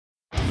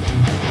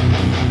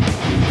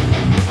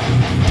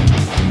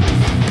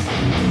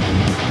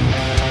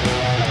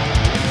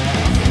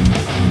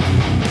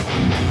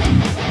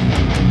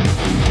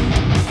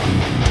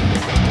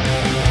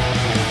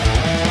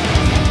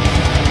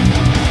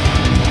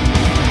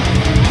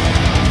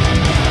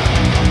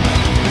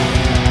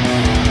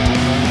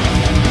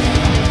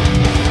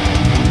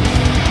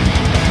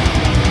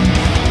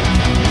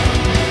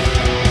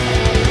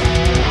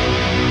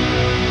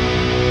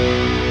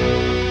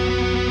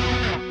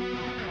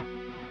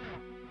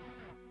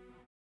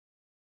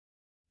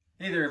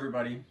Hey there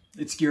everybody,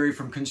 it's Gary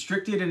from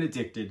Constricted and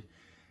Addicted,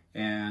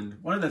 and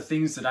one of the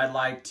things that I'd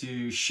like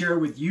to share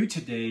with you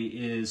today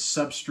is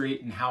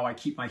substrate and how I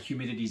keep my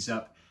humidities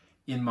up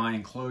in my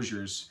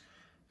enclosures.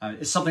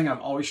 It's something I've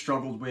always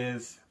struggled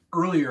with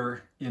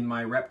earlier in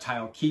my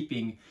reptile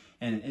keeping,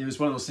 and it was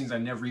one of those things I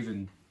never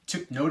even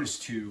took notice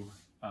to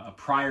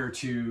prior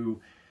to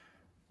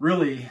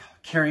really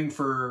caring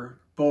for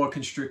boa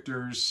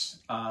constrictors,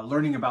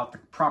 learning about the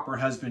proper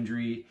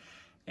husbandry.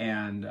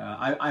 And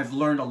I've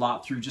learned a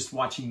lot through just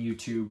watching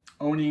YouTube.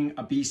 Owning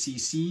a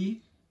BCC,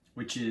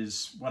 which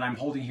is what I'm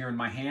holding here in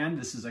my hand.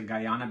 This is a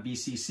Guyana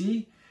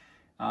BCC.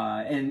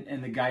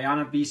 And the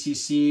Guyana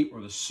BCC or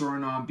the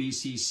Suriname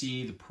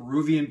BCC, the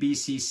Peruvian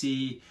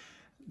BCC,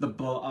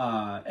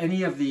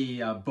 any of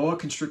the boa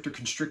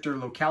constrictor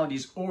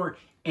localities, or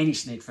any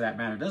snake for that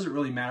matter. It doesn't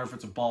really matter if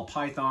it's a ball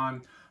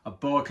python, a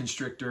boa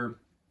constrictor.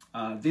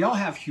 They all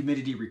have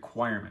humidity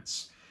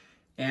requirements.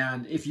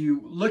 And if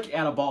you look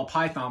at a ball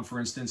python, for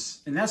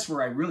instance, and that's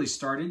where I really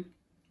started,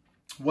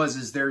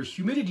 is their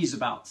humidity is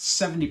about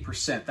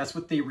 70%. That's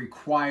what they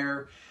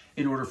require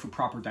in order for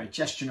proper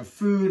digestion of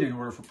food, in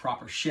order for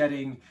proper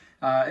shedding,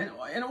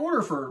 in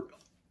order for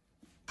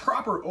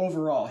proper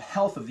overall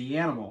health of the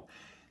animal.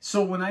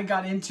 So when I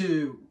got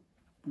into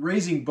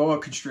raising boa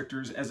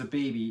constrictors as a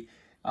baby,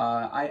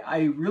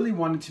 I really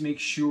wanted to make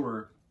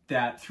sure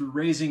that through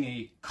raising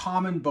a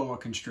common boa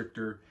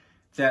constrictor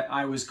that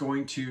I was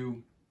going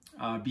to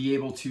be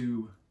able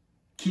to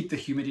keep the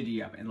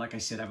humidity up. And like I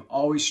said, I've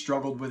always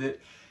struggled with it.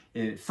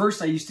 At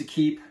first I used to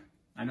keep,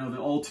 I know the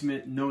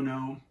ultimate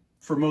no-no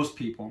for most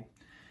people,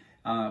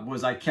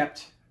 was I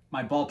kept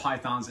my ball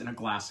pythons in a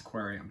glass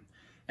aquarium.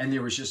 And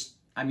there was just,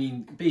 I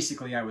mean,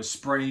 basically I was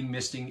spraying,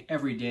 misting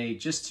every day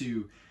just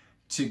to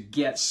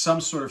get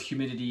some sort of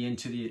humidity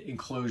into the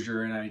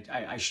enclosure, and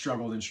I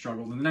struggled and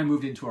struggled. And then I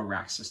moved into a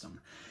rack system.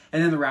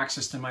 And in the rack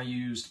system I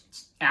used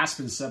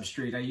aspen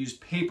substrate, I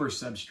used paper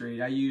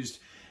substrate, I used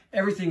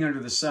everything under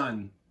the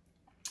sun,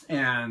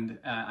 and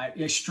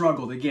I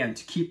struggled again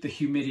to keep the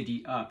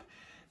humidity up.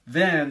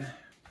 Then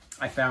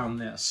I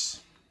found this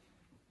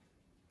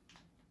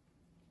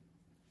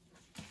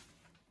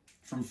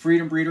from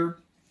Freedom Breeder,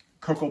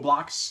 Cocoa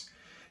Blocks.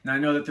 Now I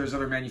know that there's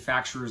other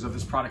manufacturers of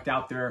this product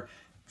out there.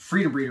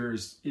 Freedom Breeder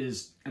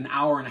is an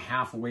hour and a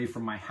half away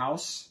from my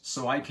house,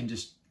 so I can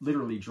just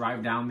literally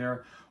drive down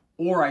there,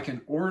 or I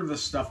can order the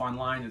stuff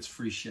online. It's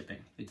free shipping.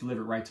 They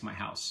deliver it right to my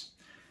house.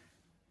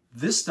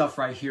 This stuff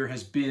right here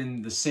has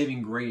been the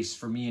saving grace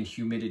for me in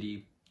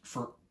humidity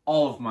for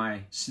all of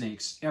my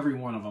snakes, every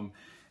one of them.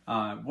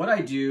 What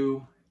I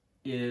do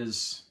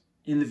is,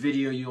 in the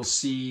video you'll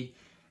see,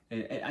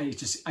 I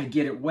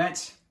get it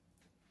wet,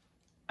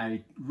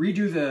 I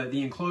redo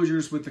the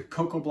enclosures with the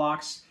Cocoa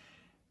Blocks,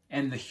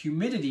 and the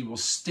humidity will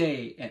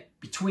stay at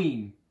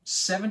between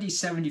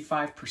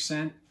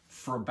 70–75%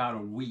 for about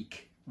a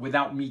week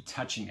without me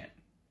touching it.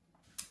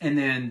 And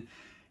then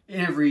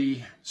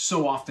every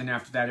so often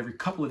after that, every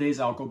couple of days,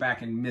 I'll go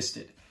back and mist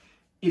it.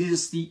 It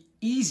is the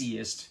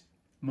easiest,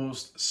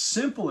 most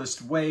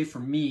simplest way for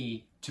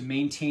me to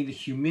maintain the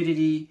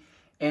humidity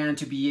and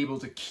to be able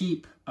to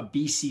keep a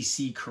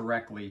BCC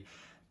correctly.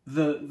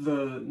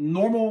 The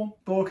normal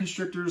boa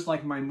constrictors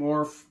like my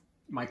morph,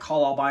 my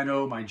call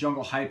albino, my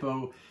jungle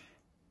hypo,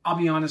 I'll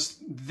be honest,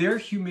 their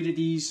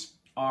humidities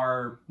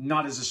are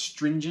not as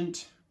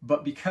astringent,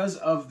 but because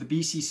of the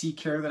BCC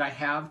care that I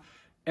have,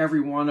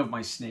 every one of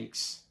my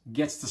snakes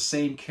gets the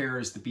same care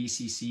as the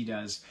BCC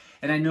does.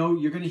 And I know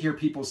you're going to hear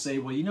people say,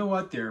 well, you know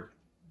what, they're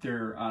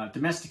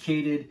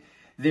domesticated,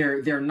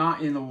 they're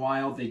not in the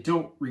wild, they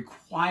don't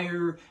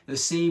require the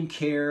same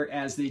care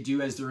as they do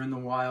as they're in the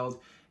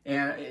wild.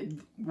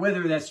 And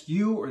whether that's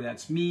you or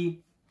that's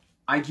me,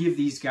 I give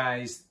these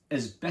guys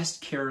as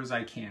best care as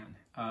I can.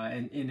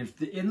 And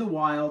if in the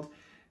wild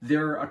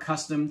they're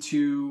accustomed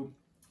to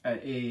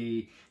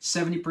a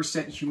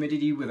 70%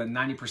 humidity with a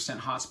 90%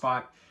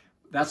 hotspot,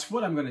 that's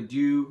what I'm going to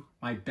do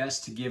my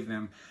best to give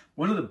them.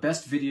 One of the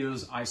best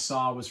videos I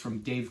saw was from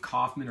Dave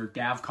Kaufman, or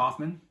Dav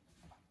Kaufman,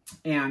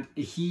 and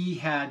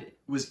he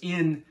was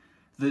in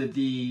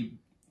the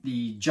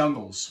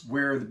jungles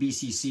where the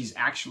BCCs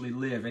actually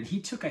live, and he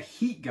took a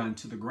heat gun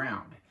to the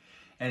ground,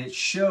 and it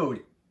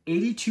showed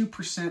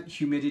 82%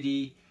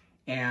 humidity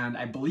and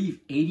I believe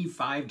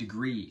 85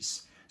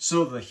 degrees.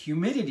 So the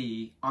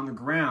humidity on the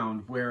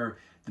ground where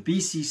the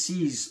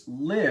BCCs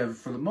live,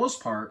 for the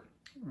most part,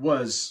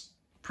 was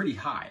pretty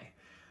high.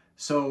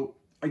 So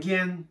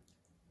again,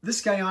 this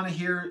Guyana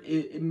here,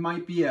 it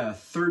might be a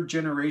third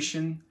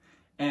generation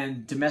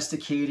and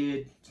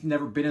domesticated. It's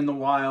never been in the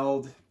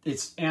wild.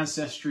 Its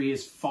ancestry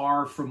is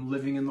far from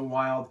living in the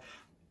wild.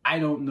 I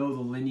don't know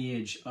the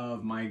lineage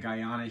of my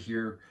Guyana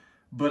here,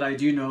 but I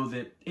do know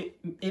that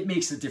it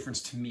makes a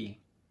difference to me.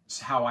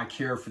 It's how I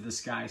care for this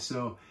guy.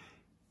 So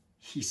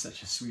he's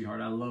such a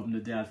sweetheart. I love him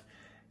to death.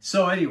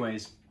 So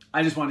anyways,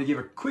 I just want to give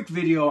a quick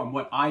video on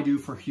what I do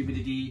for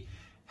humidity,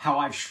 how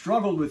I've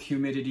struggled with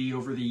humidity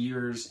over the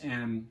years,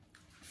 and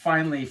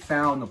finally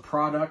found a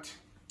product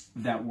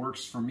that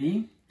works for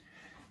me.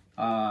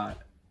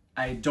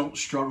 I don't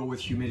struggle with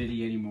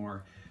humidity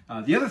anymore.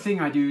 The other thing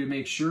I do to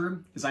make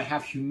sure is I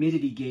have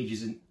humidity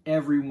gauges in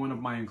every one of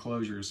my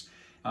enclosures.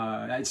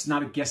 It's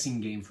not a guessing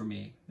game for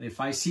me.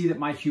 If I see that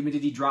my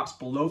humidity drops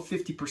below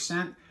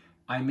 50%,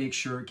 I make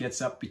sure it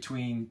gets up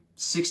between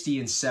 60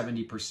 and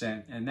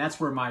 70%. And that's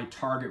where my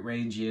target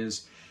range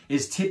is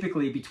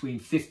typically between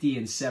 50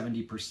 and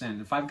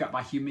 70%. If I've got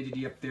my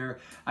humidity up there,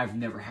 I've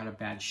never had a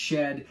bad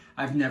shed.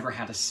 I've never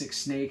had a sick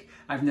snake.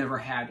 I've never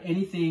had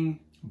anything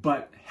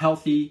but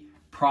healthy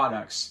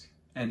products.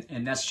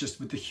 And that's just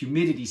with the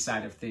humidity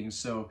side of things.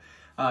 So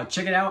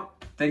check it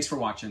out. Thanks for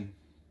watching.